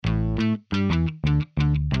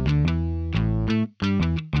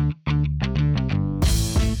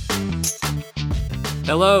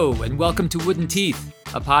Hello, and welcome to Wooden Teeth,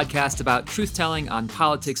 a podcast about truth-telling on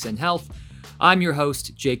politics and health. I'm your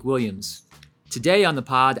host, Jake Williams. Today on the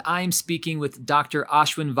pod, I'm speaking with Dr.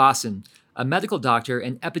 Ashwin Vasan, a medical doctor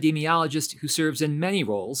and epidemiologist who serves in many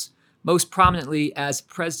roles, most prominently as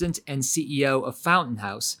president and CEO of Fountain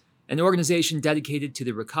House, an organization dedicated to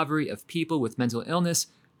the recovery of people with mental illness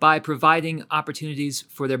by providing opportunities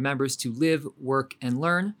for their members to live, work, and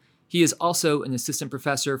learn. He is also an assistant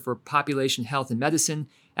professor for population health and medicine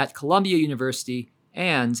at Columbia University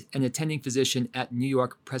and an attending physician at New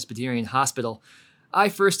York Presbyterian Hospital. I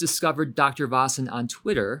first discovered Dr. Vasan on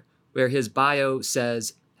Twitter, where his bio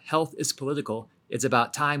says, "Health is political. It's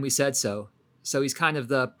about time we said so." So he's kind of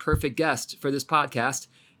the perfect guest for this podcast.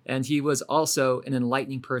 And he was also an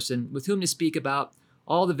enlightening person with whom to speak about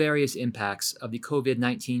all the various impacts of the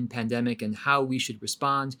COVID-19 pandemic and how we should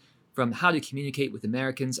respond, from how to communicate with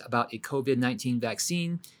Americans about a COVID-19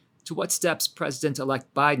 vaccine to what steps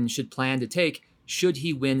President-elect Biden should plan to take should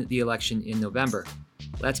he win the election in November.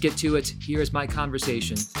 Let's get to it. Here is my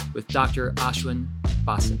conversation with Dr. Ashwin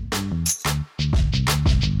Vasan.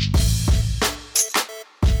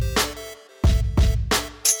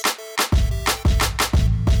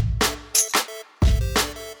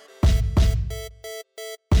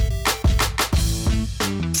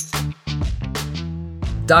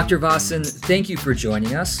 Dr. Vasan, thank you for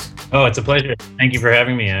joining us. Oh, it's a pleasure. Thank you for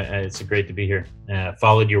having me. It's great to be here.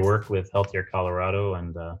 Followed your work with Healthier Colorado,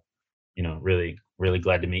 and really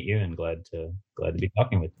glad to meet you and glad to be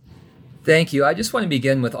talking with you. Thank you. I just want to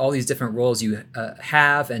begin with all these different roles you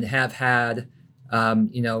have and have had.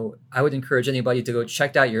 I would encourage anybody to go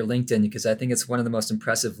check out your LinkedIn because I think it's one of the most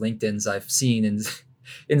impressive LinkedIns I've seen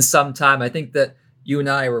in some time. I think that you and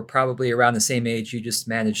I were probably around the same age. You just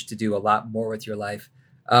managed to do a lot more with your life.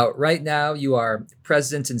 Right now, you are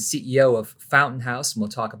president and CEO of Fountain House, and we'll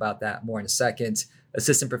talk about that more in a second,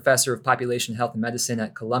 assistant professor of population health and medicine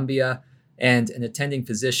at Columbia, and an attending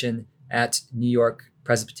physician at New York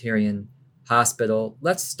Presbyterian Hospital.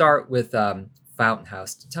 Let's start with Fountain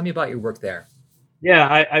House. Tell me about your work there.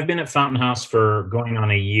 Yeah, I've been at Fountain House for going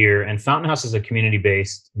on a year, and Fountain House is a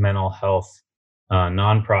community-based mental health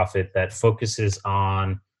nonprofit that focuses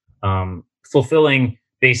on fulfilling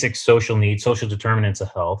basic social needs, social determinants of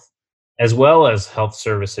health, as well as health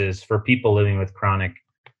services for people living with chronic,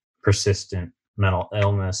 persistent mental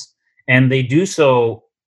illness. And they do so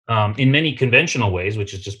in many conventional ways,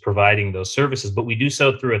 which is just providing those services, but we do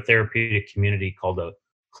so through a therapeutic community called a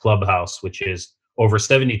clubhouse, which is over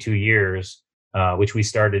 72 years, which we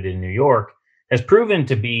started in New York, has proven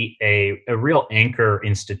to be a real anchor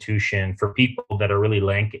institution for people that are really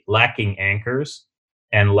lacking anchors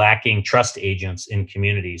and lacking trust agents in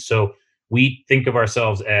communities. So we think of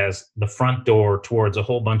ourselves as the front door towards a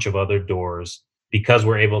whole bunch of other doors because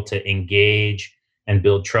we're able to engage and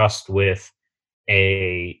build trust with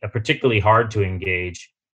a particularly hard to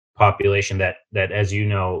engage population that as you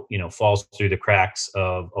know, falls through the cracks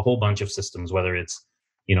of a whole bunch of systems, whether it's,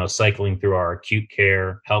 cycling through our acute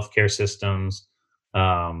care, healthcare systems,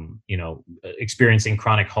 experiencing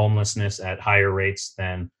chronic homelessness at higher rates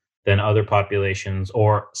than other populations,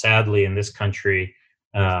 or sadly in this country,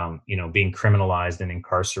 being criminalized and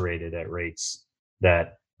incarcerated at rates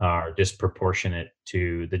that are disproportionate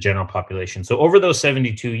to the general population. So over those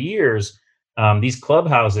 72 years, these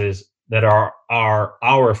clubhouses that are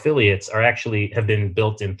our affiliates have been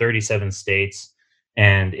built in 37 states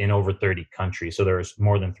and in over 30 countries. So there's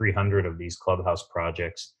more than 300 of these clubhouse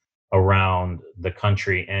projects around the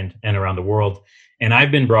country and around the world. And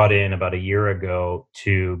I've been brought in about a year ago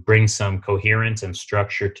to bring some coherence and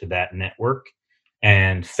structure to that network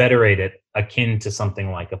and federate it akin to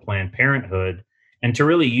something like a Planned Parenthood, and to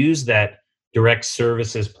really use that direct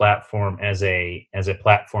services platform as a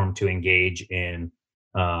platform to engage in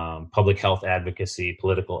public health advocacy,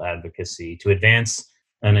 political advocacy, to advance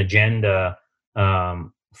an agenda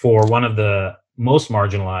for one of the most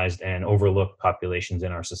marginalized and overlooked populations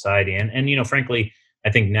in our society. And frankly,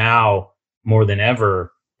 I think now more than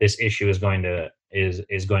ever, this issue is going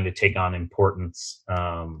to take on importance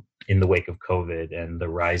in the wake of COVID and the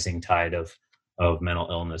rising tide of mental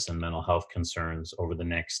illness and mental health concerns over the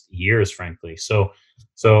next years, frankly. So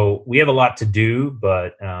we have a lot to do,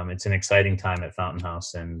 but it's an exciting time at Fountain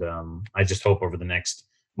House, and I just hope over the next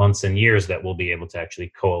months and years that we'll be able to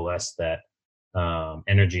actually coalesce that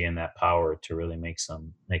energy and that power to really make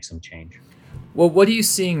some change. Well, what are you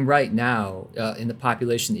seeing right now in the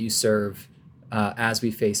population that you serve as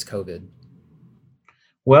we face COVID?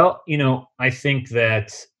 Well, I think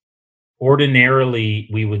that ordinarily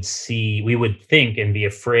we would think and be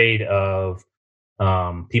afraid of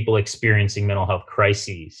people experiencing mental health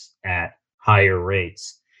crises at higher rates.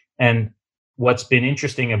 And what's been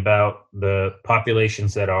interesting about the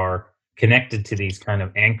populations that are connected to these kind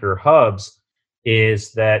of anchor hubs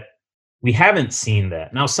is that we haven't seen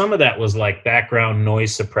that. Now, some of that was like background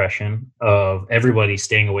noise suppression of everybody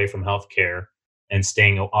staying away from healthcare and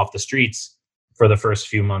staying off the streets for the first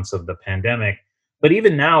few months of the pandemic. But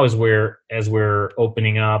even now, as we're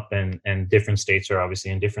opening up, and different states are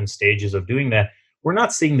obviously in different stages of doing that, we're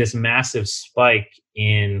not seeing this massive spike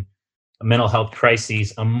in mental health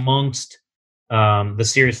crises amongst the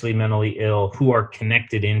seriously mentally ill who are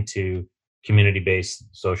connected into community-based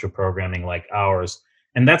social programming like ours.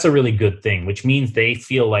 And that's a really good thing, which means they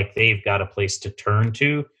feel like they've got a place to turn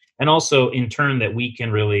to, and also in turn that we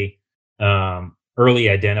can really early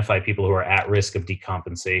identify people who are at risk of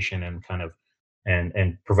decompensation and kind of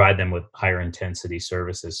and provide them with higher intensity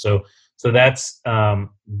services. So that's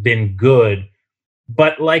been good.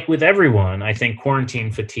 But like with everyone, I think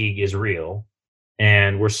quarantine fatigue is real,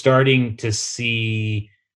 and we're starting to see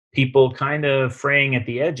people kind of fraying at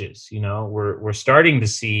the edges. We're starting to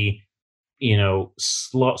see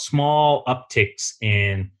small upticks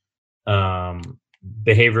in um,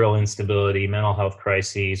 behavioral instability, mental health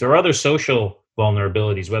crises, or other social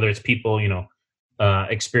vulnerabilities. Whether it's people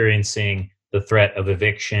experiencing the threat of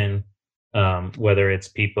eviction, whether it's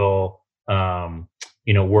people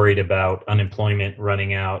worried about unemployment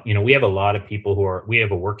running out. We have a lot of people we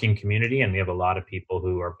have a working community, and we have a lot of people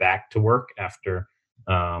who are back to work after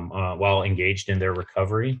while engaged in their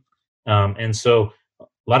recovery. And so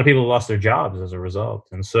a lot of people lost their jobs as a result.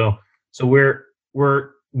 And so we're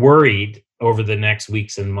worried over the next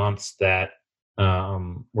weeks and months that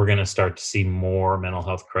we're going to start to see more mental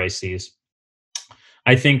health crises.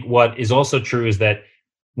 I think what is also true is that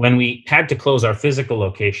when we had to close our physical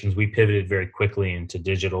locations, we pivoted very quickly into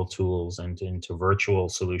digital tools and into virtual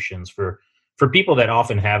solutions for people that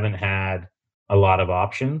often haven't had a lot of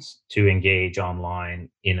options to engage online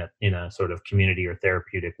in a sort of community or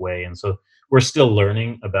therapeutic way. And so we're still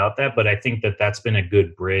learning about that, but I think that that's been a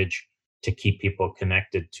good bridge to keep people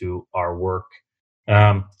connected to our work.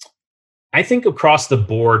 Um, I think across the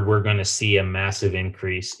board, we're going to see a massive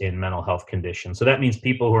increase in mental health conditions. So that means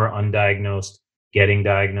people who are undiagnosed getting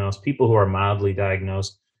diagnosed, people who are mildly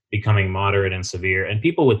diagnosed becoming moderate and severe, and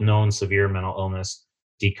people with known severe mental illness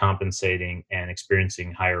decompensating and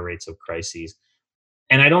experiencing higher rates of crises.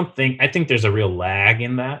 And I think there's a real lag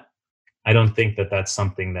in that. I don't think that that's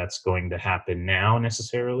something that's going to happen now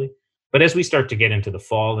necessarily. But as we start to get into the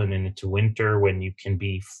fall and into winter, when you can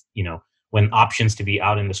be, when options to be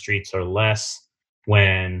out in the streets are less,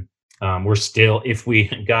 when we're still, if we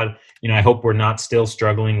got, I hope we're not still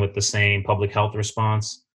struggling with the same public health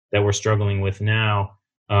response that we're struggling with now.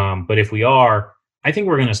 But if we are, I think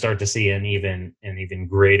we're going to start to see an even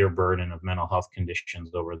greater burden of mental health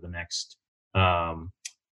conditions over the next um,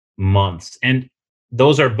 months. And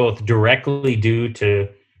those are both directly due to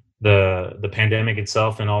the pandemic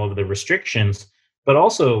itself and all of the restrictions, but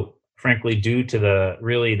also frankly due to the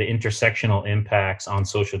intersectional impacts on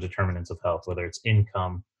social determinants of health, whether it's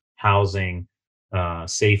income, housing,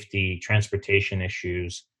 safety, transportation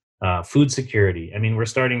issues, food security. I mean, we're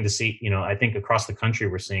starting to see, I think across the country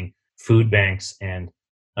we're seeing food banks and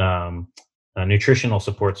um, nutritional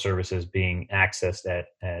support services being accessed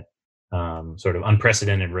at sort of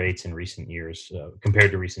unprecedented rates in recent years,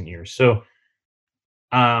 compared to recent years. So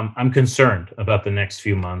I'm concerned about the next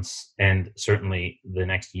few months and certainly the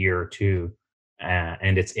next year or two,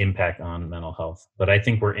 and its impact on mental health. But I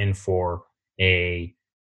think we're in for a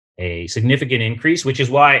a significant increase, which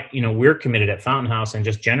is why we're committed at Fountain House, and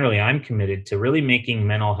just generally I'm committed to really making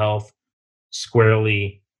mental health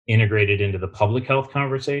squarely integrated into the public health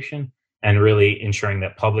conversation, and really ensuring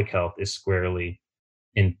that public health is squarely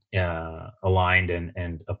aligned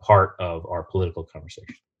and a part of our political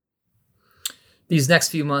conversation. These next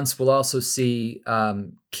few months, we'll also see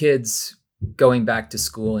kids going back to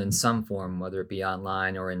school in some form, whether it be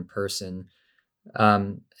online or in person.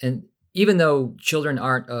 And even though children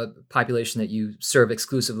aren't a population that you serve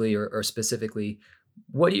exclusively or specifically,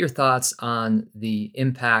 what are your thoughts on the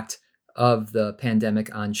impact of the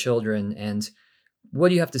pandemic on children? And what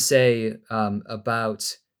do you have to say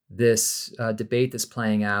about this debate that's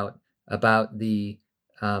playing out about the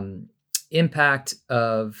um, impact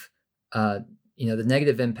of, the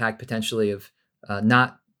negative impact potentially of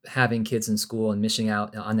not having kids in school and missing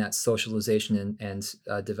out on that socialization and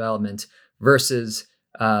development versus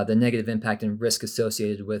the negative impact and risk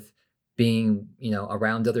associated with being,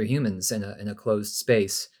 around other humans in a closed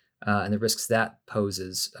space, and the risks that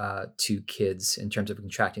poses to kids in terms of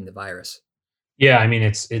contracting the virus? Yeah, I mean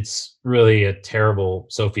it's really a terrible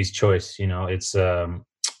Sophie's choice. It's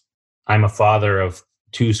I'm a father of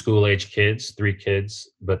two school age kids, three kids,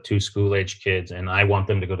 but two school age kids, and I want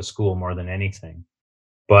them to go to school more than anything.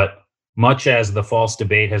 But much as the false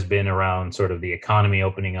debate has been around sort of the economy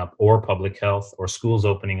opening up or public health, or schools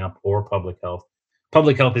opening up or public health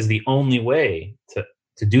is the only way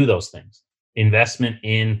to do those things. Investment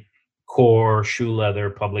in core shoe leather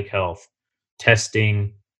public health,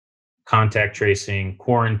 testing, contact tracing,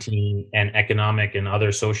 quarantine, and economic and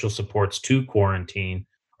other social supports to quarantine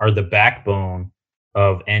are the backbone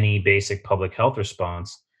of any basic public health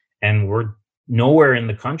response. And we're nowhere in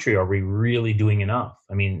the country are we really doing enough.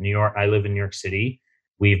 I mean, New York, I live in New York City.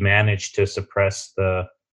 We've managed to suppress the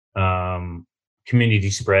community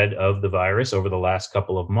spread of the virus over the last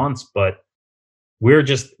couple of months, but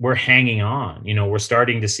we're hanging on. We're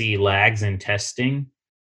starting to see lags in testing,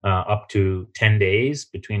 up to 10 days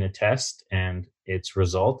between a test and its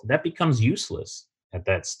result. That becomes useless at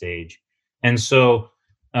that stage. And so,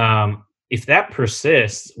 if that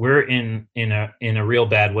persists, we're in a real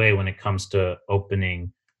bad way when it comes to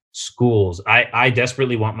opening schools. I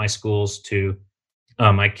desperately want my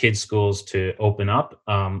kids' schools to open up,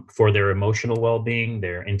 for their emotional well-being,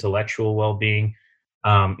 their intellectual well-being.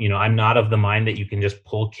 I'm not of the mind that you can just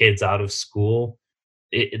pull kids out of school.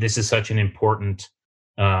 This is such an important,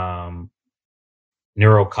 um,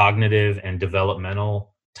 neurocognitive and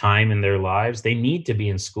developmental time in their lives. They need to be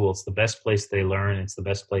in school. It's the best place they learn. It's the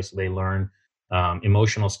best place they learn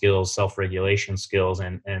emotional skills, self-regulation skills,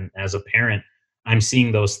 and as a parent, I'm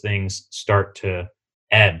seeing those things start to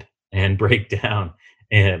ebb and break down,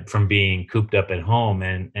 from being cooped up at home,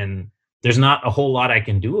 and there's not a whole lot I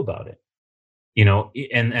can do about it.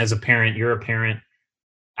 And as a parent, you're a parent.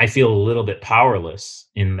 I feel a little bit powerless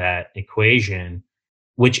in that equation,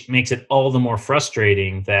 which makes it all the more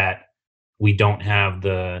frustrating that we don't have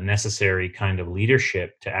the necessary kind of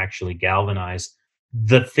leadership to actually galvanize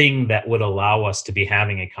the thing that would allow us to be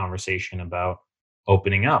having a conversation about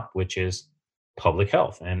opening up, which is public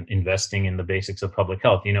health and investing in the basics of public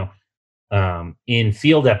health. In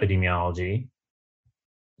field epidemiology,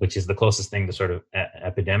 which is the closest thing to sort of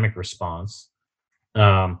epidemic response,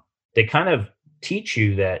 they kind of teach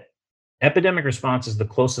you that epidemic response is the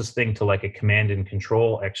closest thing to like a command and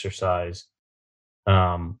control exercise,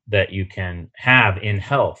 that you can have in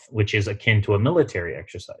health, which is akin to a military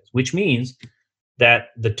exercise, which means that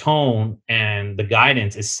the tone and the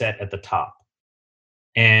guidance is set at the top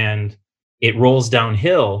and it rolls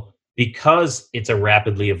downhill because it's a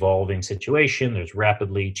rapidly evolving situation. There's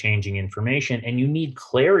rapidly changing information, and you need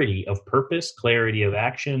clarity of purpose, clarity of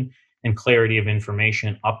action, and clarity of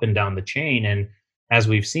information up and down the chain. And as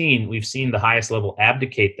we've seen the highest level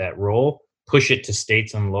abdicate that role, push it to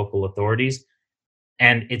states and local authorities,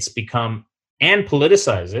 and it's become and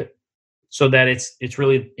politicize it so that it's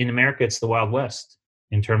really in America, it's the Wild West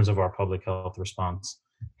in terms of our public health response.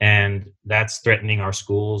 And that's threatening our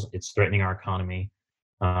schools, it's threatening our economy,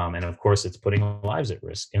 and of course, it's putting lives at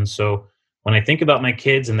risk. And so, when I think about my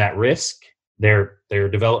kids and that risk, their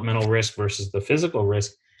developmental risk versus the physical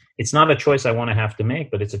risk, it's not a choice I want to have to make,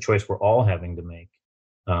 but it's a choice we're all having to make,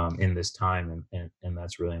 in this time, and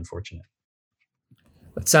that's really unfortunate.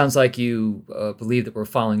 It sounds like you believe that we're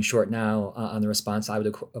falling short now on the response. I would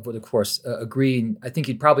of course, agree. I think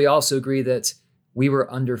you'd probably also agree that we were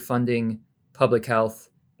underfunding public health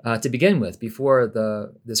to begin with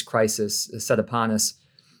before this crisis is set upon us.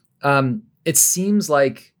 It seems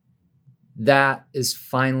like that is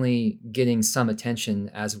finally getting some attention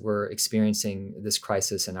as we're experiencing this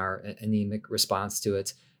crisis and our anemic response to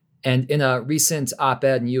it. And in a recent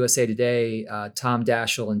op-ed in USA Today, Tom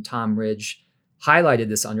Daschle and Tom Ridge highlighted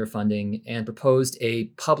this underfunding and proposed a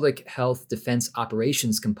public health defense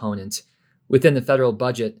operations component within the federal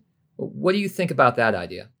budget. What do you think about that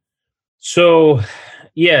idea? So,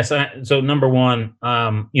 yes. So, number one,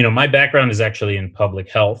 my background is actually in public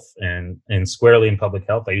health and squarely in public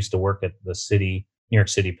health. I used to work at the New York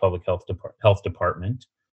City Public Health Department,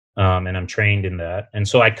 and I'm trained in that. And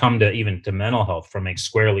so I come to even to mental health from a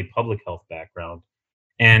squarely public health background.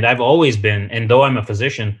 And I've always been, and though I'm a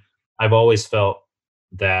physician, I've always felt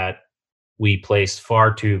that we place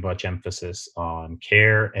far too much emphasis on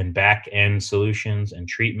care and back end solutions and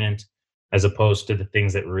treatment, as opposed to the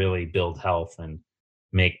things that really build health and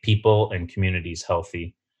make people and communities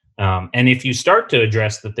healthy. And if you start to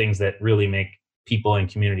address the things that really make people and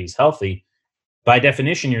communities healthy, by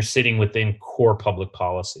definition, you're sitting within core public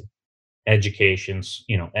policy, education,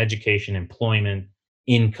 employment,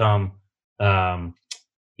 income, um,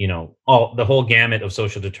 all the whole gamut of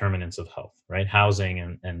social determinants of health, right?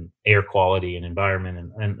 Housing and air quality and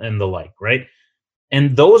environment and the like, right?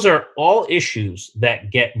 And those are all issues that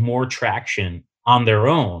get more traction on their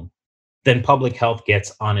own than public health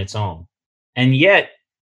gets on its own. And yet,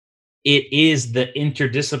 it is the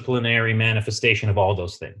interdisciplinary manifestation of all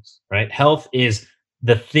those things, right? Health is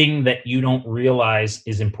the thing that you don't realize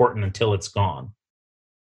is important until it's gone.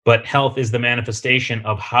 But health is the manifestation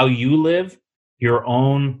of how you live, your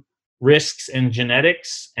own risks and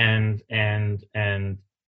genetics and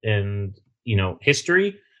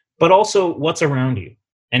history, but also what's around you,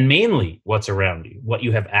 and mainly what's around you, what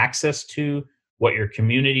you have access to, what your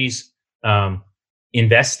communities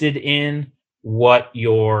invested in, what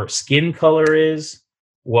your skin color is,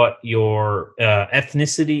 what your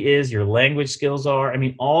ethnicity is, your language skills are. I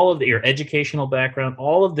mean, all of your educational background,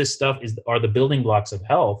 all of this stuff are the building blocks of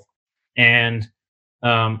health. And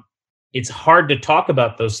um, it's hard to talk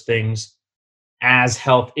about those things as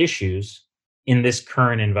health issues in this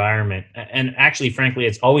current environment. And actually, frankly,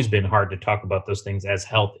 it's always been hard to talk about those things as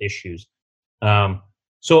health issues. Um,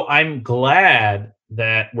 so I'm glad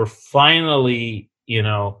that we're finally,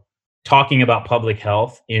 talking about public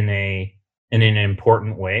health in an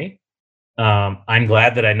important way. I'm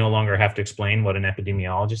glad that I no longer have to explain what an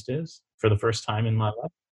epidemiologist is for the first time in my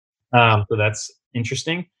life. So that's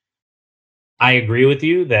interesting. I agree with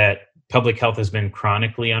you that public health has been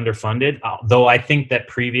chronically underfunded, though I think that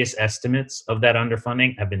previous estimates of that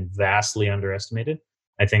underfunding have been vastly underestimated.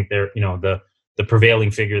 I think the prevailing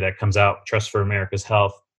figure that comes out, Trust for America's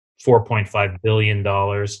Health, $4.5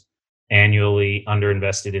 billion annually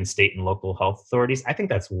underinvested in state and local health authorities. I think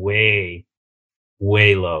that's way,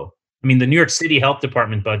 way low. I mean, the New York City Health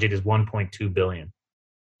Department budget is 1.2 billion.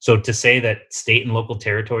 So to say that state and local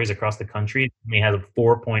territories across the country may have a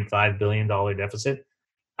 $4.5 billion deficit,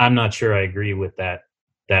 I'm not sure I agree with that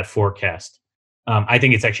forecast. I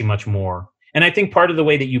think it's actually much more. And I think part of the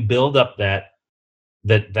way that you build up that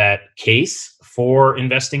case for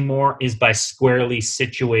investing more is by squarely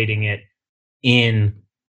situating it in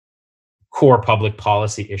core public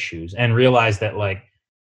policy issues, and realize that, like,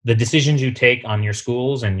 the decisions you take on your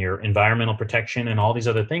schools and your environmental protection and all these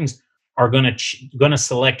other things are going to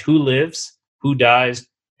select who lives, who dies,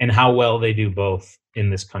 and how well they do both in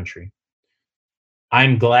this country.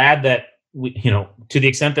 I'm glad that to the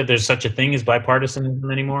extent that there's such a thing as bipartisanism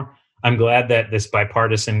anymore, I'm glad that this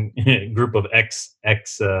bipartisan group of ex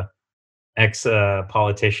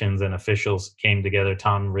politicians and officials came together.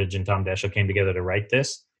 Tom Ridge and Tom Daschle came together to write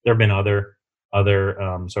this. There have been other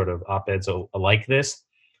sort of op-eds like this.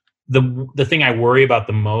 The thing I worry about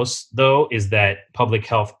the most, though, is that public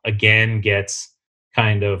health again gets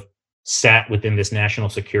kind of sat within this national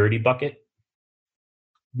security bucket.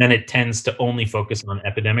 Then it tends to only focus on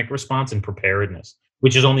epidemic response and preparedness,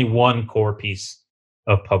 which is only one core piece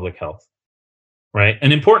of public health, right?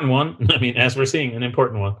 An important one. I mean, as we're seeing, an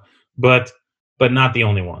important one, but not the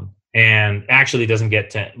only one. And actually doesn't get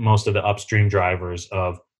to most of the upstream drivers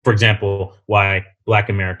of, for example, why Black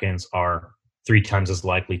Americans are 3 times as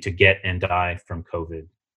likely to get and die from COVID,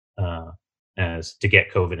 as to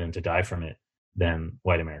get COVID and to die from it, than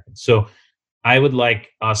white Americans. So I would like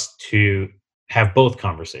us to have both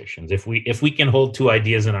conversations. If we can hold two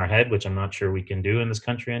ideas in our head, which I'm not sure we can do in this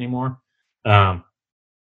country anymore.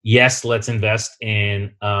 Yes, let's invest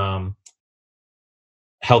in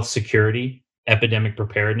health security, epidemic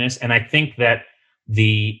preparedness, and I think that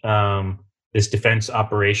the this defense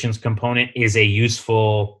operations component is a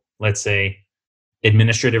useful, let's say,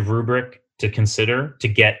 administrative rubric to consider to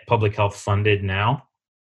get public health funded now.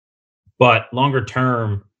 But longer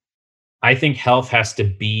term, I think health has to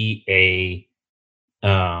be a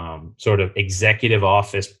sort of executive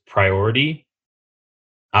office priority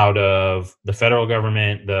out of the federal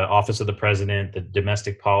government, the office of the president, the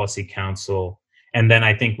domestic policy council. And then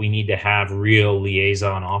I think we need to have real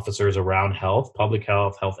liaison officers around health, public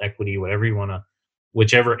health, health equity,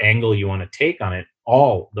 whichever angle you want to take on it,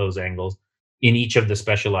 all those angles in each of the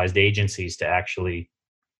specialized agencies to actually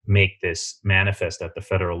make this manifest at the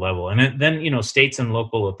federal level. And then, states and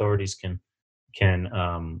local authorities can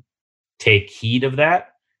take heed of that,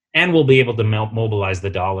 and we'll be able to mobilize the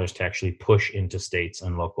dollars to actually push into states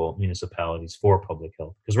and local municipalities for public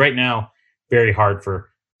health. Because right now, very hard for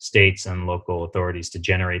states and local authorities to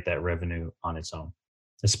generate that revenue on its own,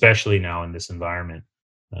 especially now in this environment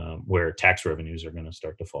where tax revenues are going to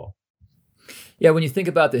start to fall. Yeah, when you think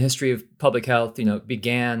about the history of public health, it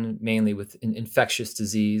began mainly with infectious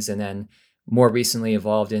disease, and then more recently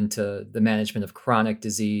evolved into the management of chronic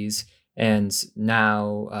disease, and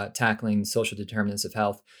now tackling social determinants of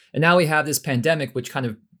health. And now we have this pandemic, which kind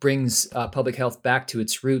of brings public health back to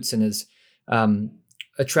its roots and is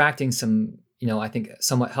attracting some, I think,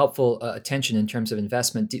 somewhat helpful attention in terms of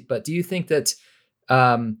investment. But do you think that,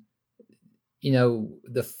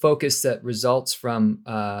 the focus that results from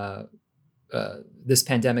this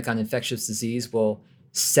pandemic on infectious disease will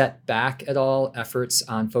set back at all efforts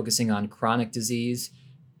on focusing on chronic disease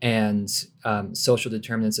and social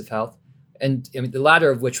determinants of health, and I mean, the latter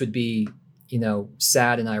of which would be,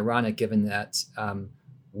 sad and ironic, given that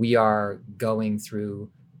we are going through,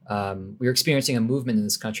 we're experiencing a movement in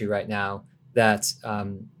this country right now that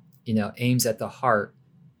aims at the heart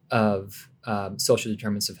of social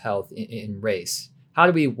determinants of health in race. How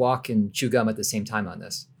do we walk and chew gum at the same time on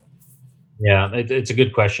this? Yeah, it's a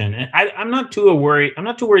good question, and I'm not too worried. I'm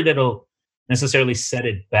not too worried that it'll necessarily set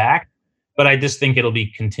it back, but I just think it'll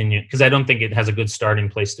be continued because I don't think it has a good starting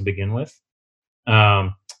place to begin with.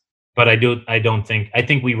 Um, but I don't think. I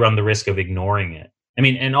think we run the risk of ignoring it. I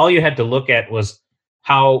mean, and all you had to look at was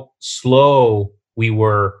how slow we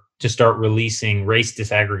were to start releasing race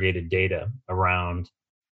disaggregated data around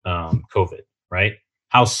COVID, right?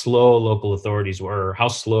 How slow local authorities were, how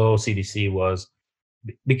slow CDC was,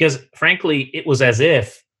 because frankly, it was as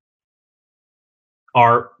if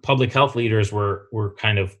our public health leaders were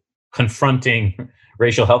kind of confronting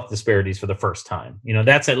racial health disparities for the first time.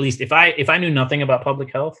 That's at least if I knew nothing about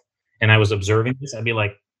public health and I was observing this, I'd be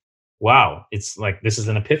like, wow, it's like this is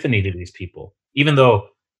an epiphany to these people. Even though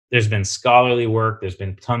there's been scholarly work, there's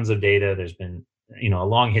been tons of data, there's been a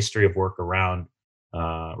long history of work around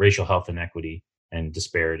racial health inequity and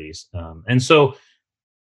disparities, and so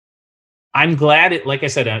I'm glad like I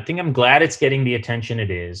said, I think I'm glad it's getting the attention it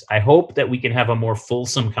is. I hope that we can have a more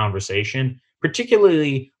fulsome conversation,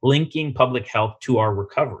 particularly linking public health to our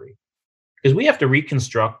recovery, because we have to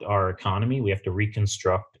reconstruct our economy. We have to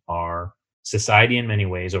reconstruct our society in many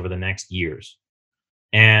ways over the next years.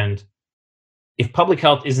 And if public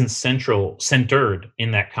health isn't centered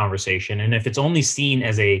in that conversation, and if it's only seen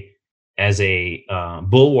as a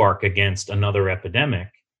bulwark against another epidemic,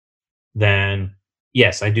 then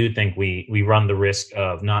yes, I do think we run the risk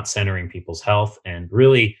of not centering people's health and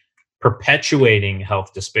really perpetuating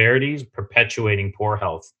health disparities, perpetuating poor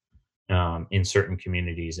health in certain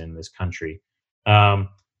communities in this country.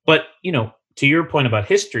 But to your point about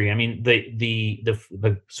history, I mean,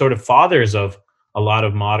 the sort of fathers of a lot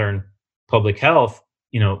of modern public health,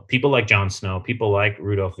 people like John Snow, people like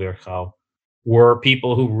Rudolf Virchow, were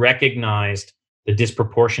people who recognized the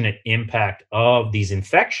disproportionate impact of these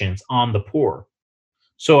infections on the poor.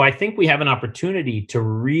 So I think we have an opportunity to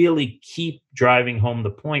really keep driving home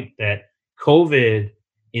the point that COVID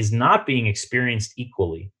is not being experienced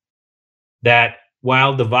equally. That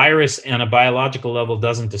while the virus on a biological level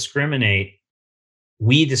doesn't discriminate,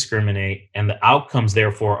 we discriminate, and the outcomes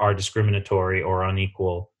therefore are discriminatory or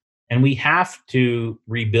unequal. And we have to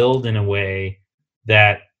rebuild in a way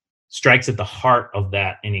that strikes at the heart of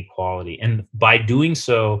that inequality. And by doing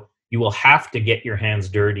so, you will have to get your hands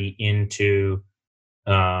dirty into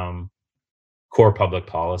core public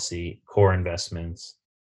policy, core investments,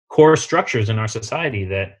 core structures in our society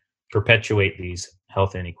that perpetuate these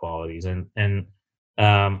health inequalities. And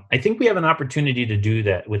I think we have an opportunity to do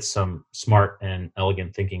that with some smart and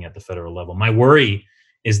elegant thinking at the federal level. My worry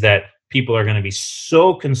is that people are going to be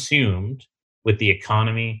so consumed with the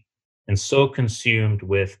economy and so consumed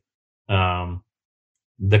with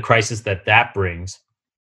the crisis that brings,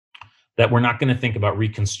 that we're not going to think about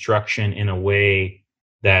reconstruction in a way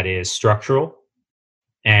that is structural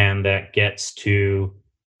and that gets to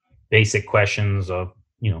basic questions of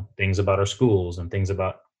things about our schools and things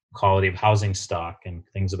about quality of housing stock and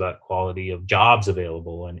things about quality of jobs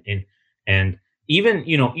available, and even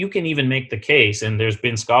you can even make the case, and there's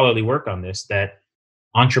been scholarly work on this, that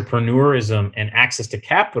entrepreneurism and access to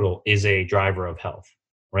capital is a driver of health,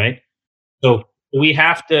 right? So we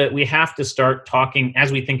have to start talking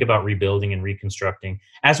as we think about rebuilding and reconstructing,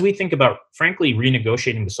 as we think about frankly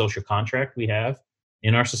renegotiating the social contract we have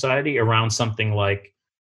in our society around something like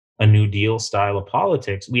a New Deal style of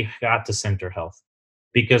politics. We've got to center health,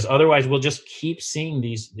 because otherwise we'll just keep seeing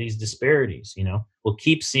these disparities. We'll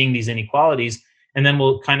keep seeing these inequalities, and then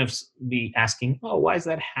we'll kind of be asking, oh, why is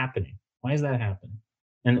that happening? Why is that happening?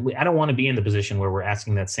 And I don't want to be in the position where we're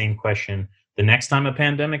asking that same question the next time a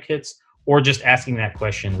pandemic hits, or just asking that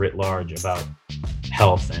question writ large about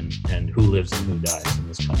health and who lives and who dies in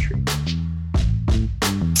this country.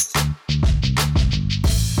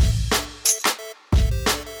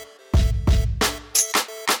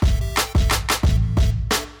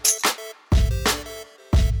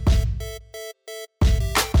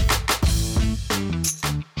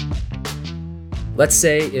 Let's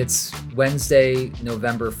say it's Wednesday,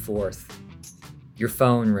 November 4th. Your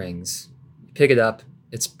phone rings. You pick it up.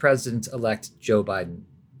 It's President-elect Joe Biden.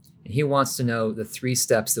 And he wants to know the 3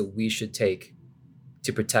 steps that we should take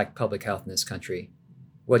to protect public health in this country.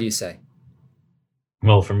 What do you say?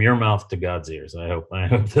 Well, from your mouth to God's ears. I hope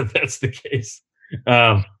that that's the case.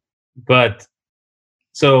 Um, but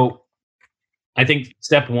so I think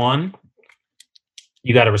step one,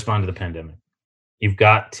 you got to respond to the pandemic. You've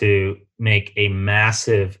got to make a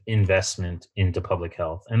massive investment into public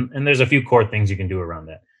health, and there's a few core things you can do around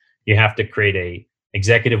that. You have to create a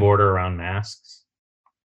executive order around masks.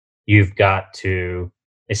 You've got to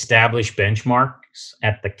establish benchmarks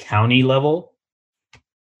at the county level,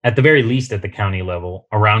 at the very least at the county level,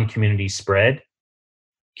 around community spread,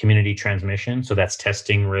 community transmission. So that's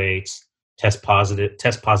testing rates, test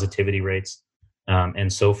positivity rates,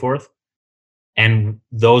 and so forth. And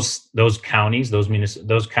those counties,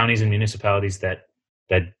 those counties and municipalities that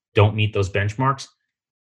don't meet those benchmarks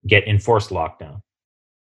get enforced lockdown.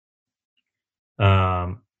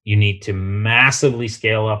 You need to massively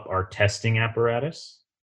scale up our testing apparatus,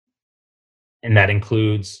 and that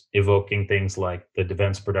includes evoking things like the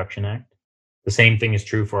Defense Production Act. The same thing is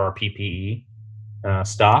true for our PPE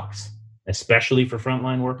stocks, especially for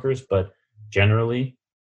frontline workers, but generally,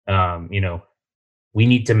 you know, we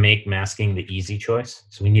need to make masking the easy choice.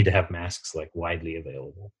 So we need to have masks like widely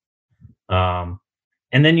available. Um,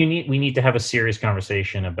 and then we need to have a serious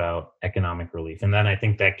conversation about economic relief, and then I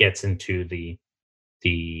think that gets into the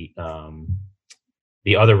um,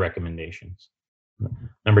 the other recommendations.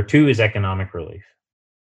 Number two is economic relief.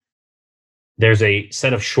 There's a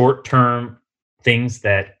set of short-term things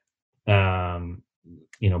that um,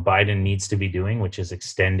 Biden needs to be doing, which is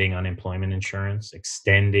extending unemployment insurance,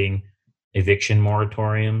 extending eviction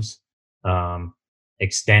moratoriums, um,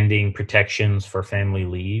 extending protections for family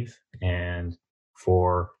leave and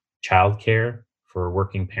for childcare for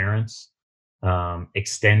working parents,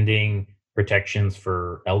 extending protections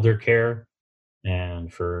for elder care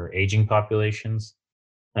and for aging populations,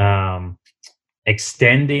 um,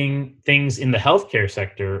 extending things in the healthcare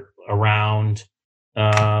sector around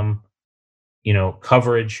um,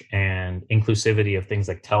 coverage and inclusivity of things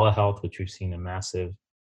like telehealth, which we've seen a massive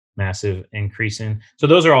increase in. So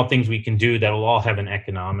those are all things we can do that will all have an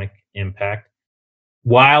economic impact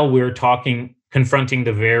while we're confronting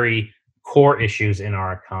the very core issues in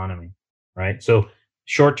our economy, right? So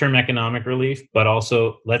short-term economic relief, but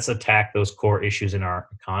also let's attack those core issues in our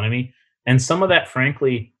economy. And some of that,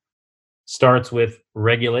 frankly, starts with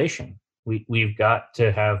regulation. We've got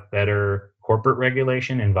to have better corporate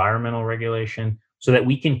regulation, environmental regulation, so that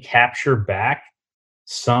we can capture back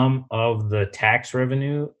some of the tax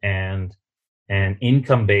revenue and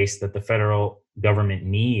income base that the federal government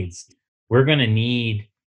needs. We're going to need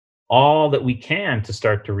all that we can to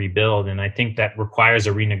start to rebuild, and I think that requires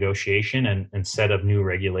a renegotiation and set of new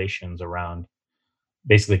regulations around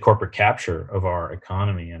basically corporate capture of our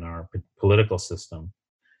economy and our political system.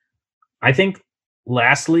 I think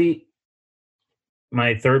lastly,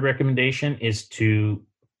 my third recommendation is to,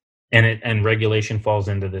 and regulation falls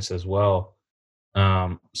into this as well,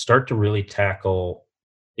 start to really tackle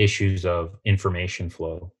issues of information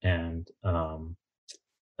flow and around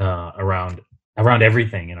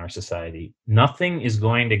everything in our society. Nothing is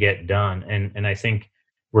going to get done, and I think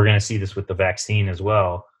we're going to see this with the vaccine as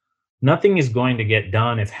well. Nothing is going to get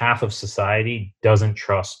done if half of society doesn't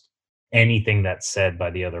trust anything that's said by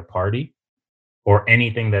the other party or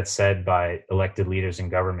anything that's said by elected leaders in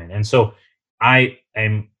government. And so I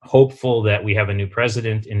am hopeful that we have a new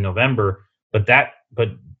president in November, but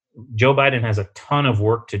Joe Biden has a ton of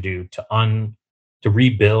work to do to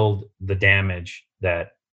rebuild the damage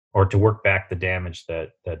or to work back the damage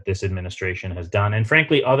that this administration has done, and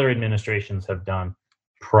frankly, other administrations have done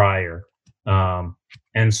prior.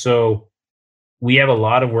 And so we have a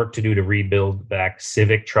lot of work to do to rebuild back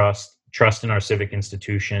civic trust in our civic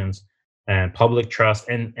institutions, and public trust,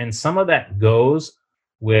 and some of that goes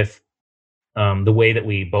with the way that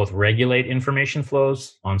we both regulate information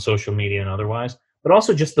flows on social media and otherwise, but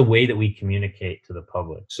also just the way that we communicate to the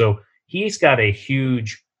public. So he's got a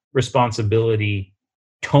huge responsibility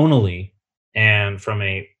tonally and from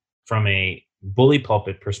a bully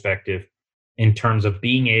pulpit perspective in terms of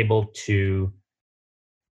being able to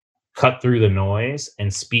cut through the noise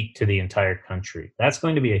and speak to the entire country. That's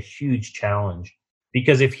going to be a huge challenge,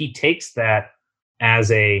 because if he takes that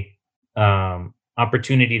as a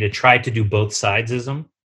opportunity to try to do both sidesism,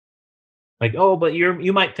 like, oh, but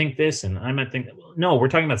you might think this and I might think that. Well, no, we're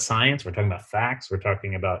talking about science, we're talking about facts, we're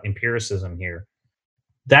talking about empiricism here.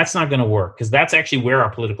 That's not going to work, because that's actually where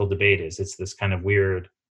our political debate is. It's this kind of weird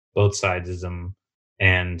both sidesism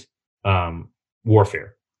and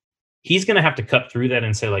warfare. He's going to have to cut through that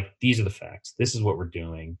and say, like, these are the facts. This is what we're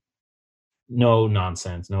doing. No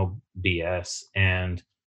nonsense, no BS. And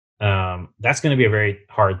that's going to be a very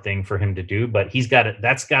hard thing for him to do, but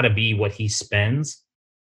that's got to be what he spends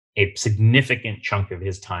a significant chunk of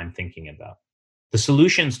his time thinking about. The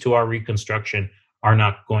solutions to our reconstruction are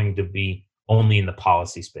not going to be only in the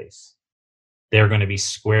policy space. They're going to be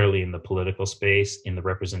squarely in the political space, in the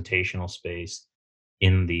representational space,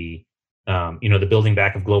 in the the building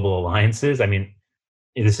back of global alliances. I mean,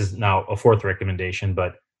 this is now a fourth recommendation,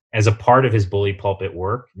 but as a part of his bully pulpit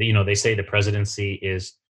work, they say the presidency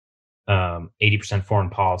is 80% foreign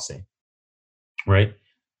policy, right?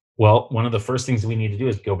 Well, one of the first things we need to do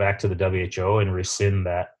is go back to the WHO and rescind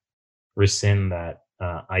that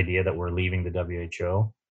idea that we're leaving the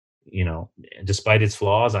WHO. Despite its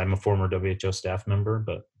flaws, I'm a former WHO staff member,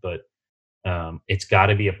 but it's got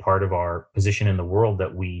to be a part of our position in the world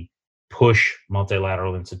that we push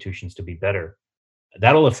multilateral institutions to be better.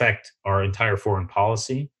 That'll affect our entire foreign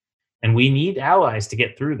policy, and we need allies to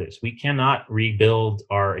get through this. We cannot rebuild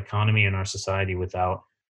our economy and our society without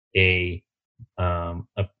a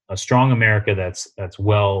strong America that's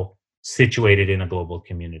well situated in a global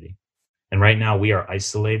community. And right now we are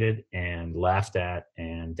isolated and laughed at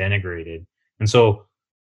and denigrated. And so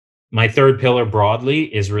my third pillar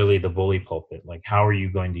broadly is really the bully pulpit. Like, how are you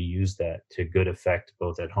going to use that to good effect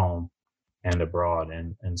both at home and abroad?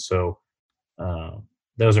 And so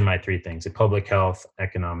those are my three things: the public health,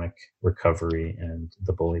 economic recovery, and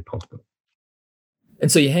the bully pulpit.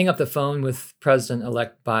 And so you hang up the phone with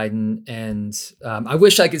President-elect Biden, and I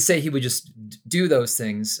wish I could say he would just do those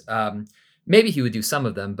things. Maybe he would do some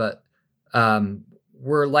of them, but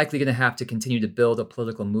we're likely going to have to continue to build a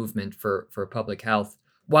political movement for public health,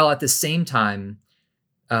 while at the same time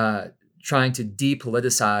trying to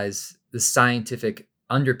depoliticize the scientific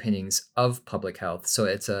underpinnings of public health. So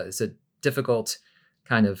it's a difficult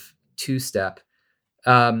kind of two-step.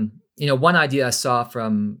 One idea I saw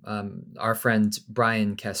from our friend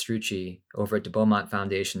Brian Castrucci over at the Beaumont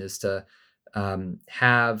Foundation is to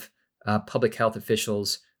have public health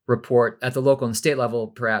officials report at the local and state level,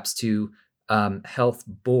 perhaps to health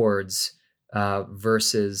boards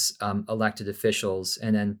versus elected officials,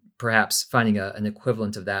 and then perhaps finding an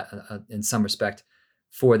equivalent of that in some respect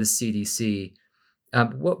for the CDC.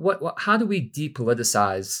 How do we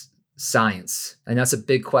depoliticize science? And that's a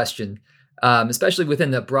big question. Especially within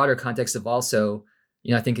the broader context of also,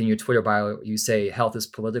 I think in your Twitter bio, you say health is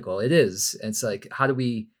political. It is. It's like, how do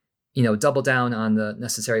we, double down on the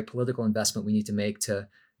necessary political investment we need to make to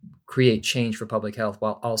create change for public health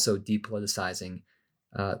while also depoliticizing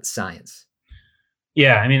science?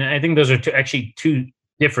 Yeah, I mean, I think those are two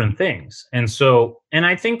different things. And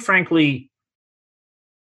I think, frankly,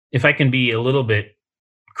 if I can be a little bit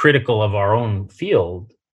critical of our own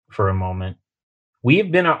field for a moment,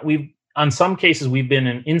 in some cases, we've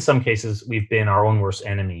been our own worst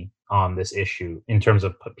enemy on this issue in terms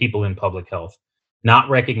of people in public health, not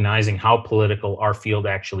recognizing how political our field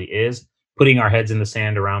actually is, putting our heads in the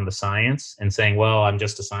sand around the science and saying, well, I'm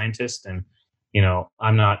just a scientist and,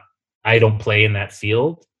 I don't play in that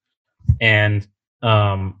field, and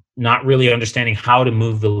not really understanding how to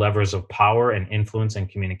move the levers of power and influence and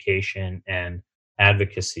communication and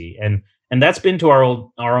advocacy. And that's been to our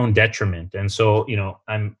own detriment. And so,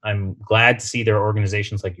 I'm glad to see there are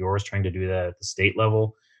organizations like yours trying to do that at the state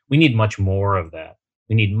level. We need much more of that.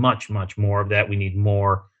 We need much, much more of that. We need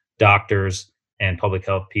more doctors and public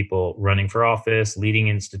health people running for office, leading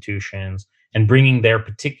institutions, and bringing their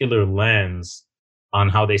particular lens on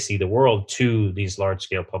how they see the world to these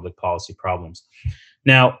large-scale public policy problems.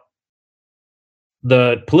 Now,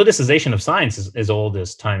 the politicization of science is as old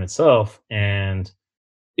as time itself, and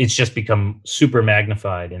it's just become super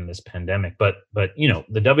magnified in this pandemic. But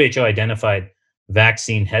the WHO identified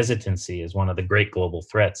vaccine hesitancy as one of the great global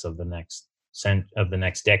threats of the next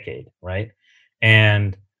decade, right?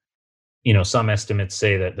 And some estimates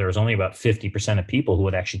say that there's only about 50% of people who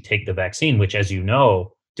would actually take the vaccine, which, as you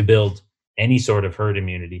know, to build any sort of herd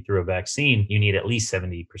immunity through a vaccine, you need at least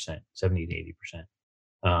 70 to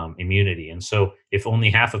 80% immunity. And so if only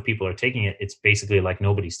half of people are taking it, it's basically like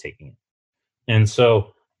nobody's taking it. And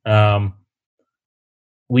so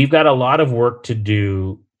we've got a lot of work to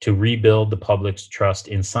do to rebuild the public's trust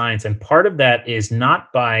in science. And part of that is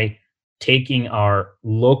not by taking our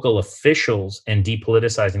local officials and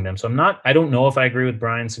depoliticizing them. So I don't know if I agree with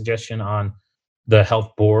Brian's suggestion on the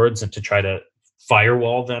health boards and to try to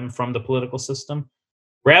firewall them from the political system.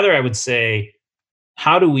 Rather, I would say,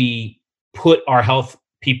 how do we put our health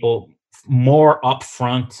people more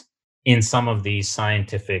upfront in some of these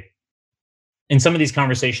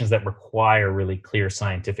conversations that require really clear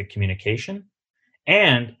scientific communication?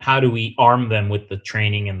 And how do we arm them with the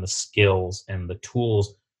training and the skills and the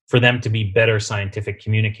tools for them to be better scientific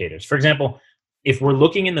communicators? For example, if we're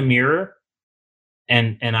looking in the mirror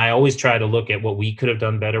and I always try to look at what we could have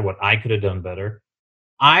done better, what I could have done better.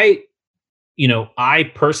 I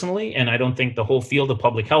I personally, and I don't think the whole field of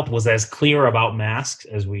public health was as clear about masks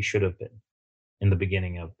as we should have been in the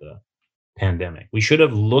beginning of the pandemic. We should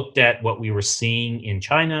have looked at what we were seeing in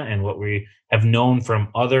China and what we have known from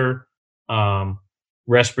other um,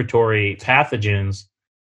 respiratory pathogens,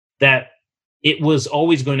 that it was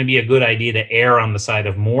always going to be a good idea to err on the side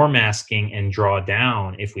of more masking and draw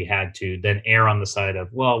down if we had to, than err on the side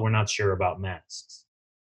of, well, we're not sure about masks.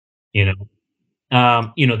 You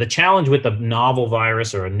know, the challenge with a novel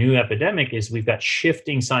virus or a new epidemic is we've got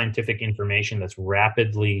shifting scientific information that's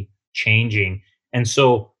rapidly changing. And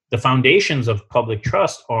so the foundations of public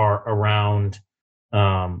trust are around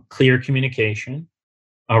clear communication,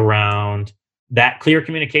 around that clear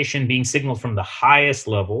communication being signaled from the highest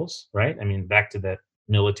levels, right? I mean, back to that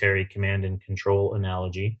military command and control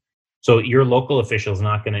analogy. So your local official is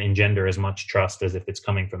not going to engender as much trust as if it's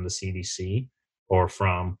coming from the CDC or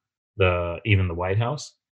from the even the White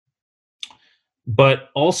House.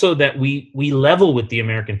 But also that we level with the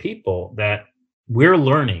American people, that we're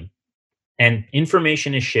learning and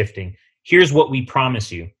information is shifting. Here's what we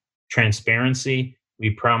promise you: transparency.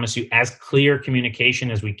 We promise you as clear communication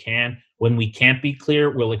as we can. When we can't be clear,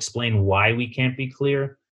 we'll explain why we can't be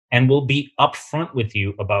clear. And we'll be upfront with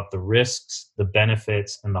you about the risks, the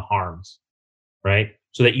benefits, and the harms, right?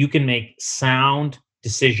 So that you can make sound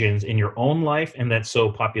decisions in your own life, and that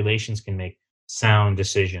so populations can make sound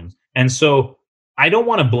decisions. And so I don't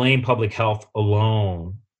want to blame public health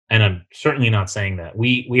alone. And I'm certainly not saying that.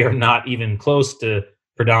 We are not even close to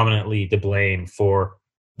predominantly to blame for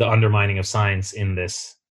the undermining of science in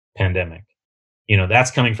this pandemic.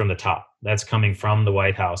 That's coming from the top. That's coming from the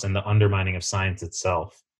White House and the undermining of science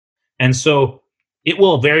itself. And so it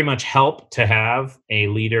will very much help to have a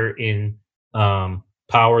leader in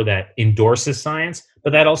power that endorses science,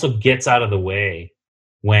 but that also gets out of the way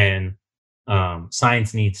when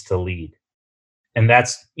science needs to lead. And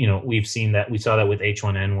that's, we've seen that. We saw that with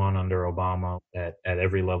H1N1 under Obama at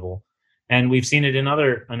every level. And we've seen it in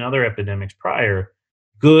other epidemics prior.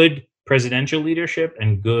 Good presidential leadership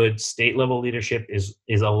and good state level leadership is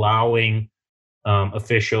allowing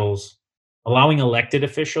allowing elected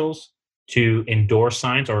officials to endorse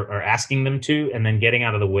science, or asking them to, and then getting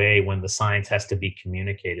out of the way when the science has to be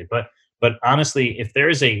communicated. But honestly, if there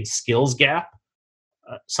is a skills gap,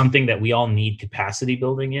 something that we all need capacity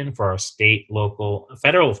building in for our state, local,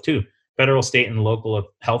 federal too, federal, state, and local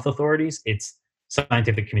health authorities, it's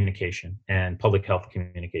scientific communication and public health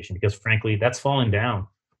communication, because frankly, that's fallen down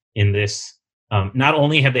in this. Not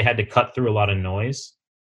only have they had to cut through a lot of noise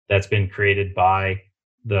that's been created by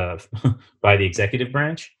the by the executive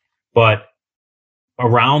branch, but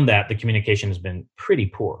around that, the communication has been pretty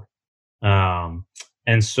poor. And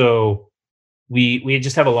so we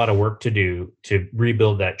just have a lot of work to do to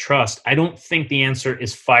rebuild that trust. I don't think the answer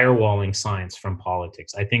is firewalling science from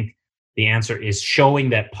politics. I think the answer is showing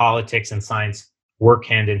that politics and science work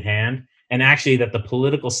hand in hand, and actually that the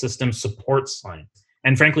political system supports science.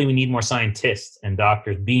 And frankly, we need more scientists and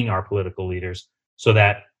doctors being our political leaders so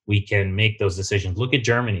that we can make those decisions. Look at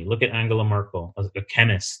Germany. Look at Angela Merkel, a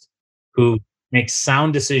chemist who makes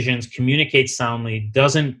sound decisions, communicates soundly,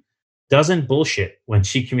 doesn't bullshit when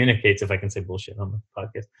she communicates, if I can say bullshit on the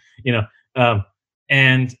podcast,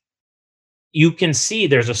 and you can see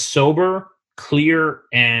there's a sober, clear,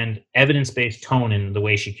 and evidence-based tone in the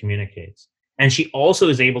way she communicates. And she also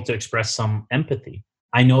is able to express some empathy.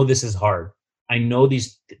 I know this is hard. I know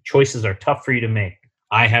these choices are tough for you to make.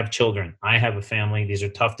 I have children. I have a family. These are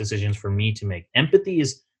tough decisions for me to make. Empathy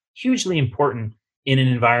is hugely important in an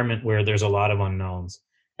environment where there's a lot of unknowns.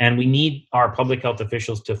 And we need our public health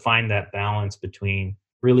officials to find that balance between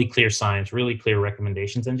really clear science, really clear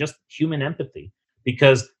recommendations, and just human empathy,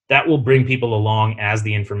 because that will bring people along as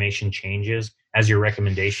the information changes, as your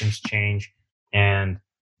recommendations change, and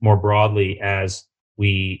more broadly, as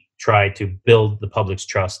we try to build the public's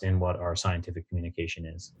trust in what our scientific communication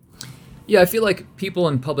is. Yeah, I feel like people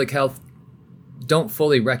in public health don't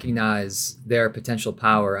fully recognize their potential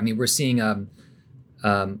power. I mean, we're seeing a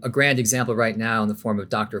grand example right now in the form of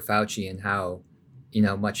Dr. Fauci, and how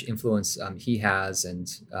much influence he has, and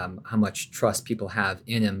how much trust people have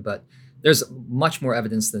in him. But there's much more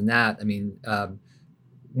evidence than that. I mean,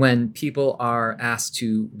 when people are asked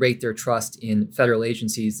to rate their trust in federal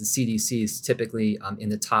agencies, the CDC is typically in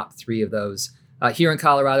the top 3 of those. Here in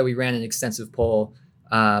Colorado, we ran an extensive poll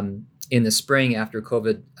in the spring after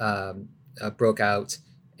COVID broke out,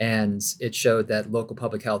 and it showed that local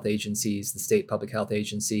public health agencies, the state public health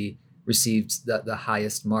agency, received the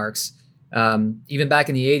highest marks. Even back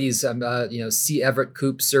in the 80s, C. Everett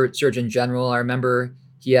Koop, Surgeon General, I remember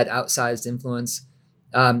he had outsized influence.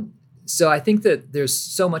 So I think that there's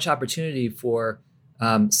so much opportunity for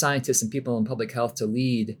scientists and people in public health to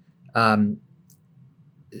lead.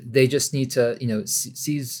 They just need to,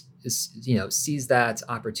 seize that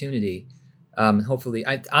opportunity. Hopefully,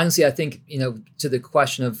 I think, to the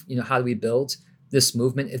question of, how do we build this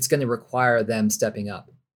movement, it's going to require them stepping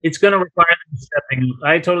up. It's going to require them stepping up.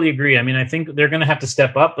 I totally agree. I mean, I think they're going to have to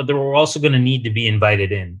step up, but they're also going to need to be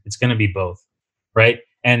invited in. It's going to be both, right?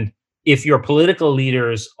 And if your political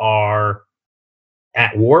leaders are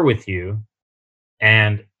at war with you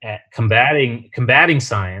and at combating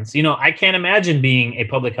science, I can't imagine being a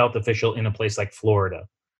public health official in a place like Florida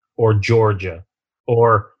or Georgia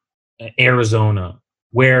or Arizona,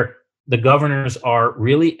 where the governors are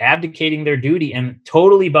really abdicating their duty and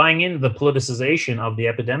totally buying into the politicization of the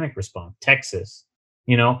epidemic response. Texas,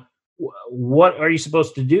 what are you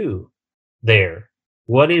supposed to do there?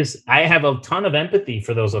 I have a ton of empathy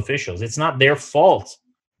for those officials. It's not their fault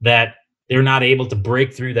that they're not able to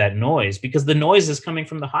break through that noise, because the noise is coming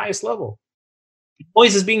from the highest level. The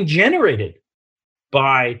noise is being generated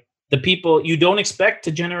by the people you don't expect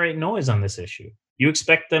to generate noise on this issue. You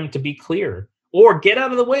expect them to be clear or get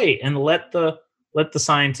out of the way and let the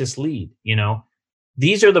scientists lead.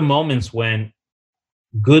 These are the moments when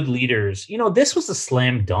good leaders, this was a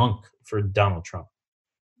slam dunk for Donald Trump.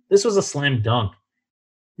 This was a slam dunk.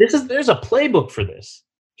 There's a playbook for this.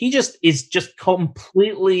 He is just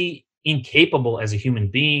completely incapable as a human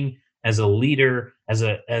being, as a leader,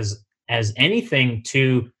 as anything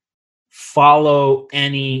to follow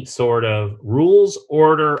any sort of rules,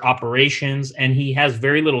 order, operations, and he has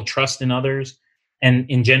very little trust in others and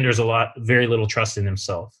engenders very little trust in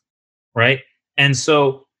himself, right? And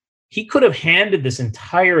so he could have handed this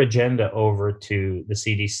entire agenda over to the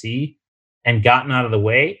CDC and gotten out of the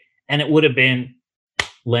way, and it would have been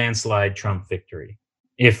landslide Trump victory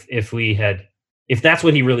if that's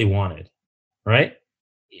what he really wanted, right?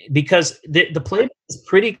 Because the playbook is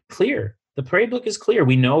pretty clear. The playbook is clear.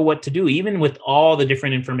 We know what to do, even with all the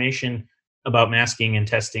different information about masking and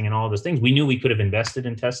testing and all those things. We knew we could have invested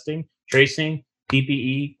in testing, tracing,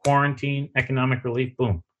 PPE, quarantine, economic relief.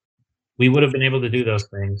 Boom. We would have been able to do those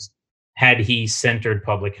things had he centered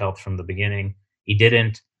public health from the beginning. He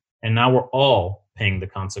didn't. And now we're all paying the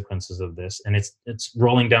consequences of this. And it's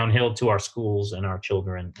rolling downhill to our schools and our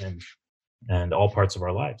children and all parts of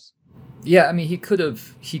our lives. Yeah, I mean, he could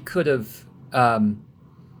have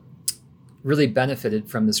really benefited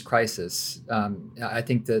from this crisis. I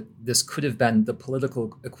think that this could have been the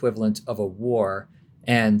political equivalent of a war,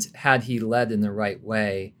 and had he led in the right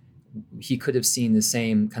way, he could have seen the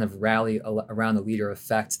same kind of rally around the leader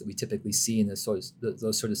effect that we typically see in those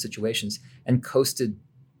sort of situations, and coasted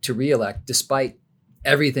to reelect despite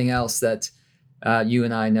everything else that you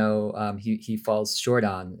and I know he falls short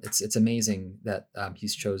on. It's amazing that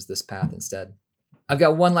he's chose this path instead. I've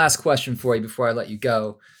got one last question for you before I let you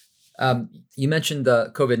go. You mentioned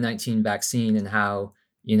the COVID-19 vaccine and how,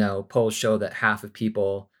 polls show that half of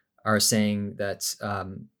people are saying that,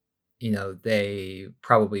 they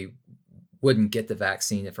probably wouldn't get the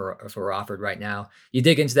vaccine if it were offered right now. You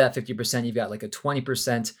dig into that 50%, you've got like a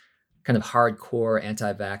 20% kind of hardcore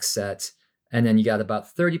anti-vax set. And then you got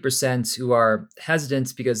about 30% who are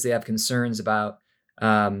hesitant because they have concerns about,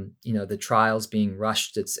 the trials being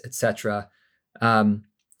rushed, et cetera. And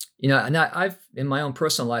I've, in my own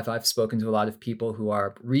personal life, I've spoken to a lot of people who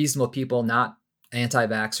are reasonable people, not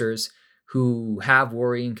anti-vaxxers, who have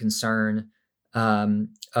worry and concern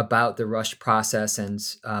about the rush process and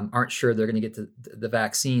aren't sure they're going to get the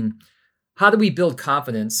vaccine. How do we build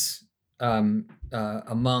confidence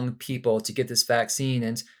among people to get this vaccine?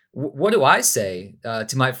 And what do I say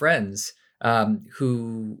to my friends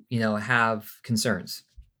who have concerns?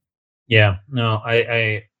 Yeah, no,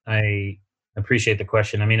 I appreciate the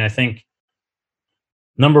question. I mean, I think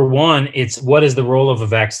number one, it's what is the role of a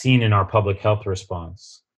vaccine in our public health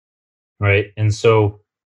response, right? And so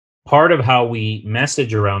part of how we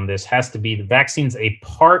message around this has to be the vaccine's a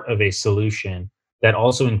part of a solution that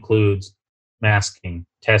also includes masking,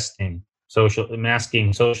 testing, social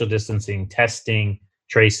distancing, testing,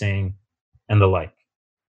 tracing, and the like.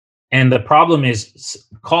 And the problem is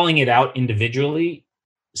calling it out individually,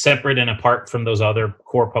 separate and apart from those other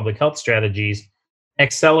core public health strategies,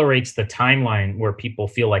 accelerates the timeline where people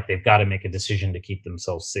feel like they've got to make a decision to keep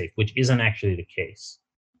themselves safe, which isn't actually the case,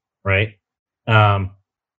 right?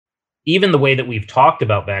 Even the way that we've talked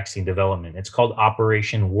about vaccine development, it's called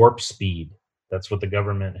Operation Warp Speed. That's what the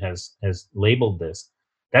government has labeled this.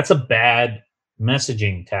 That's a bad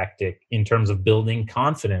messaging tactic in terms of building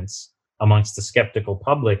confidence amongst the skeptical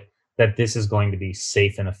public that this is going to be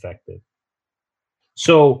safe and effective.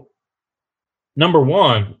 So, number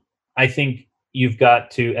one, I think you've got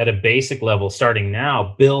to, at a basic level, starting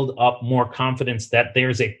now, build up more confidence that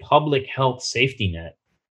there's a public health safety net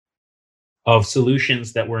of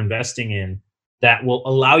solutions that we're investing in that will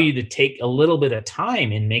allow you to take a little bit of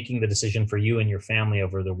time in making the decision for you and your family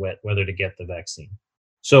over whether to get the vaccine.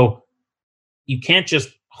 So you can't just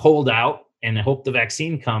hold out and hope the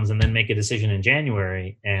vaccine comes and then make a decision in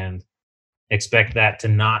January and expect that to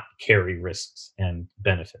not carry risks and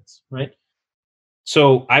benefits, right?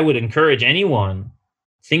 So I would encourage anyone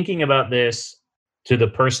thinking about this, to the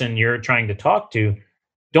person you're trying to talk to,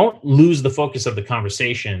 don't lose the focus of the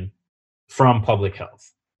conversation from public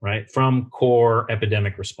health, right? From core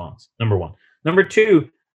epidemic response, number one. Number two,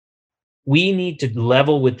 we need to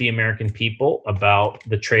level with the American people about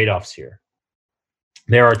the trade-offs here.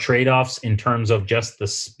 There are trade-offs in terms of just the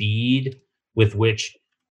speed with which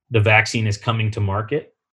the vaccine is coming to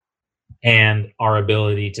market and our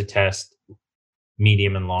ability to test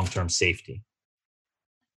medium and long-term safety.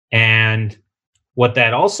 And what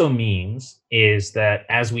that also means is that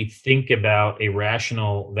as we think about a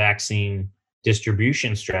rational vaccine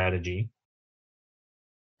distribution strategy,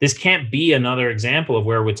 this can't be another example of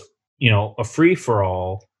where it's, a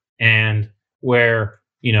free-for-all and where,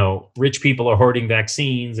 rich people are hoarding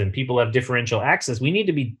vaccines and people have differential access. We need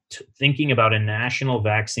to be thinking about a national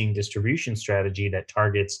vaccine distribution strategy that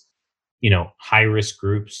targets, high-risk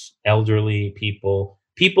groups, elderly people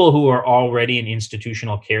who are already in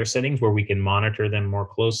institutional care settings where we can monitor them more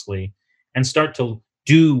closely and start to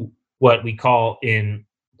do what we call in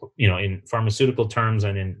pharmaceutical terms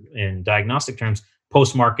and in diagnostic terms,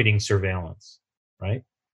 post-marketing surveillance, right?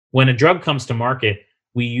 When a drug comes to market,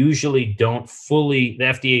 the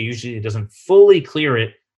FDA usually doesn't fully clear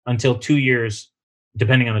it until 2 years,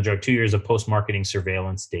 depending on the drug, 2 years of post-marketing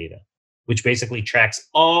surveillance data, which basically tracks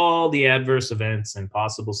all the adverse events and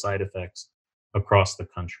possible side effects across the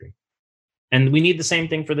country. And we need the same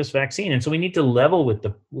thing for this vaccine. And so we need to level with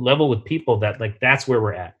people that, like, that's where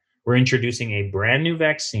we're at. We're introducing a brand new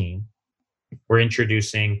vaccine. We're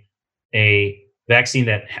introducing a vaccine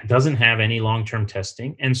that doesn't have any long-term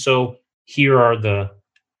testing. And so here are the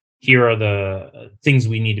things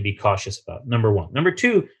we need to be cautious about. Number one. Number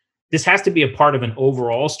two, this has to be a part of an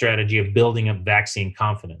overall strategy of building up vaccine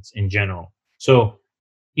confidence in general. So,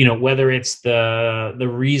 whether it's the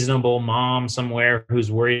reasonable mom somewhere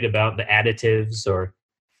who's worried about the additives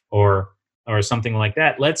or something like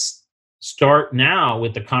that, let's start now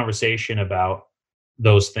with the conversation about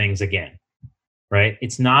those things again, right?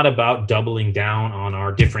 It's not about doubling down on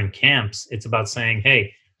our different camps. It's about saying,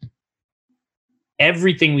 hey,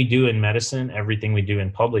 everything we do in medicine, everything we do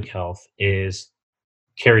in public health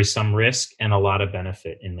carries some risk and a lot of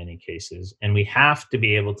benefit in many cases. And we have to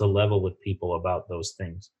be able to level with people about those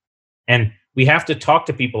things. And we have to talk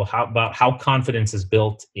to people about how confidence is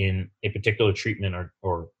built in a particular treatment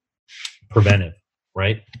or preventive,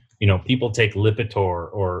 right? People take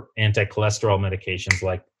Lipitor or anti-cholesterol medications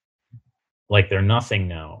like they're nothing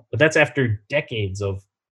now. But that's after decades of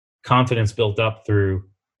confidence built up through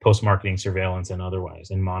post-marketing surveillance and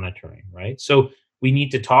otherwise, and monitoring, right? So we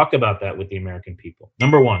need to talk about that with the American people.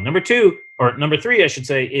 Number one. Number two, or number three, I should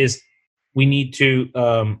say, is we need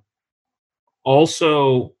to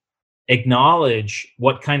also acknowledge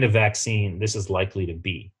what kind of vaccine this is likely to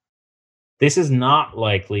be. This is not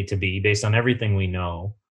likely to be, based on everything we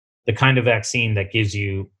know, the kind of vaccine that gives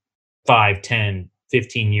you 5, 10,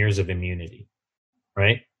 15 years of immunity,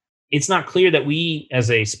 right? It's not clear that we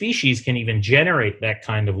as a species can even generate that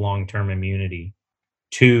kind of long-term immunity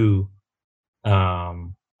to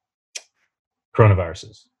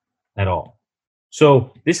coronaviruses at all.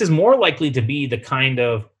 So this is more likely to be the kind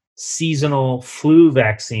of seasonal flu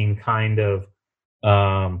vaccine kind of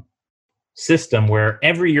system where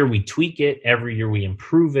every year we tweak it, every year we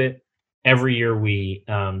improve it, every year we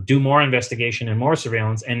do more investigation and more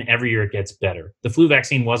surveillance, and every year it gets better. The flu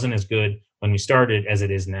vaccine wasn't as good when we started as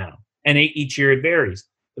it is now. And each year it varies.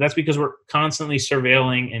 But that's because we're constantly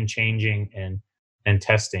surveilling and changing and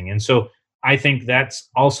testing. And so I think that's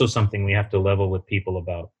also something we have to level with people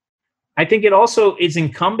about. I think it also is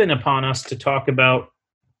incumbent upon us to talk about,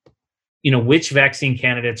 which vaccine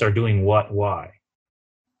candidates are doing what, why.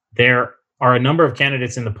 There are a number of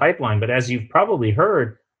candidates in the pipeline, but as you've probably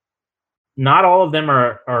heard, not all of them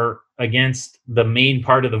are against the main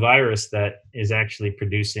part of the virus that is actually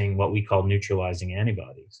producing what we call neutralizing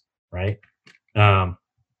antibodies, right?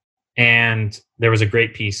 And there was a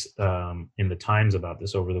great piece in the Times about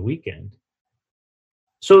this over the weekend.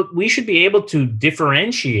 So we should be able to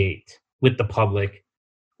differentiate with the public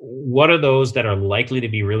what are those that are likely to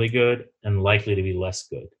be really good and likely to be less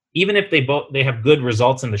good? Even if they have good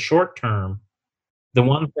results in the short term, the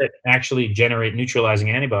ones that actually generate neutralizing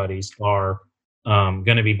antibodies are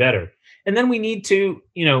going to be better. And then we need to,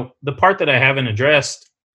 the part that I haven't addressed,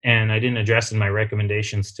 and I didn't address in my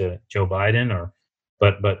recommendations to Joe Biden,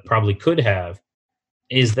 but probably could have,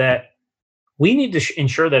 is that we need to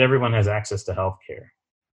ensure that everyone has access to healthcare.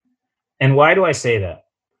 And why do I say that?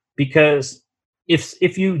 Because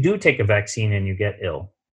if you do take a vaccine and you get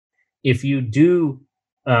ill, if you do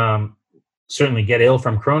um, certainly get ill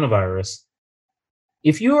from coronavirus,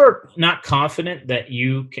 if you are not confident that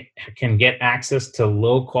you can get access to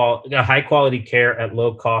high quality care at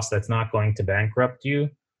low cost that's not going to bankrupt you,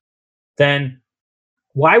 then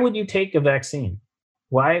why would you take a vaccine?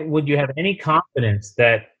 Why would you have any confidence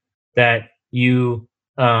that you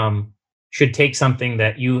should take something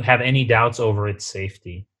that you have any doubts over its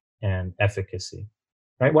safety and efficacy?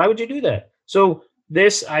 Right? Why would you do that? So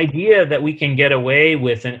this idea that we can get away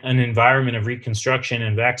with an environment of reconstruction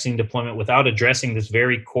and vaccine deployment without addressing this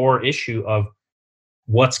very core issue of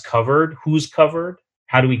what's covered, who's covered,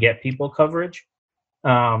 how do we get people coverage,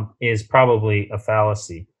 is probably a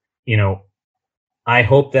fallacy. I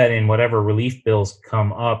hope that in whatever relief bills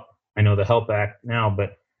come up, I know the HELP Act now,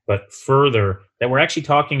 but further, that we're actually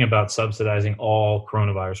talking about subsidizing all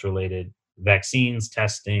coronavirus related vaccines,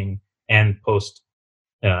 testing, and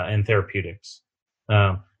and therapeutics.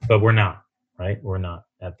 But we're not, right? We're not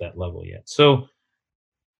at that level yet. So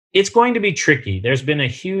it's going to be tricky. There's been a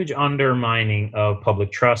huge undermining of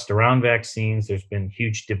public trust around vaccines. There's been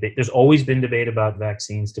huge debate. There's always been debate about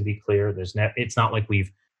vaccines, to be clear. It's not like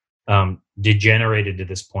we've degenerated to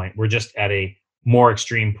this point. We're just at a more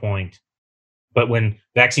extreme point. But when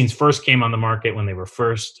vaccines first came on the market, when they were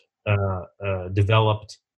first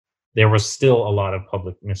developed, there was still a lot of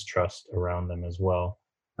public mistrust around them as well.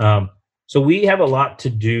 So we have a lot to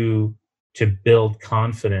do to build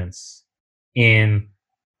confidence in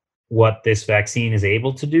what this vaccine is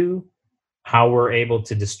able to do, how we're able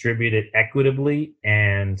to distribute it equitably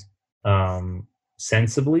and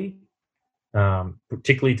sensibly,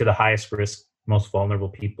 particularly to the highest risk, most vulnerable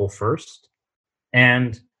people first,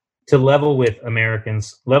 and to level with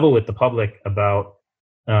the public about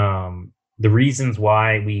the reasons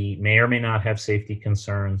why we may or may not have safety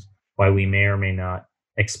concerns, why we may or may not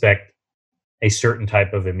expect a certain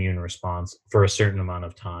type of immune response for a certain amount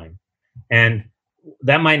of time. And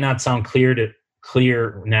that might not sound clear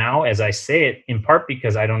now as I say it, in part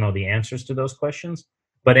because I don't know the answers to those questions.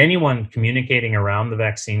 But anyone communicating around the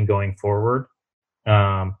vaccine going forward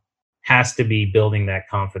has to be building that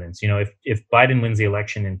confidence. If Biden wins the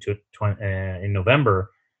election in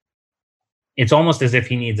November, it's almost as if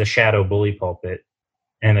he needs a shadow bully pulpit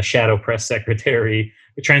and a shadow press secretary,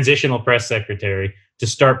 a transitional press secretary, to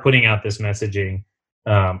start putting out this messaging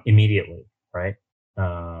immediately, right?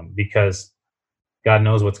 Because God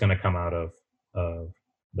knows what's going to come out of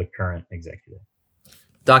the current executive.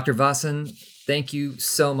 Dr. Vasan, thank you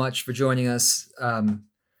so much for joining us.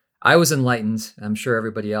 I was enlightened. I'm sure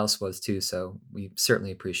everybody else was too, so we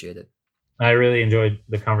certainly appreciate it. I really enjoyed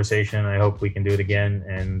the conversation. I hope we can do it again.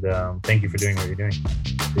 And thank you for doing what you're doing.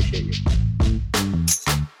 Appreciate you.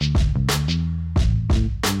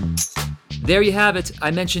 There you have it. I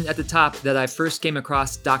mentioned at the top that I first came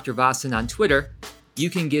across Dr. Vasan on Twitter. You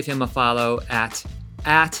can give him a follow at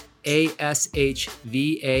ASHVASNYC.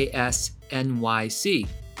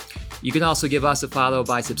 You can also give us a follow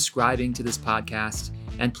by subscribing to this podcast.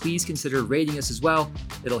 And please consider rating us as well.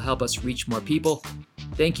 It'll help us reach more people.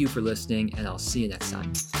 Thank you for listening, and I'll see you next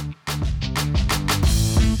time.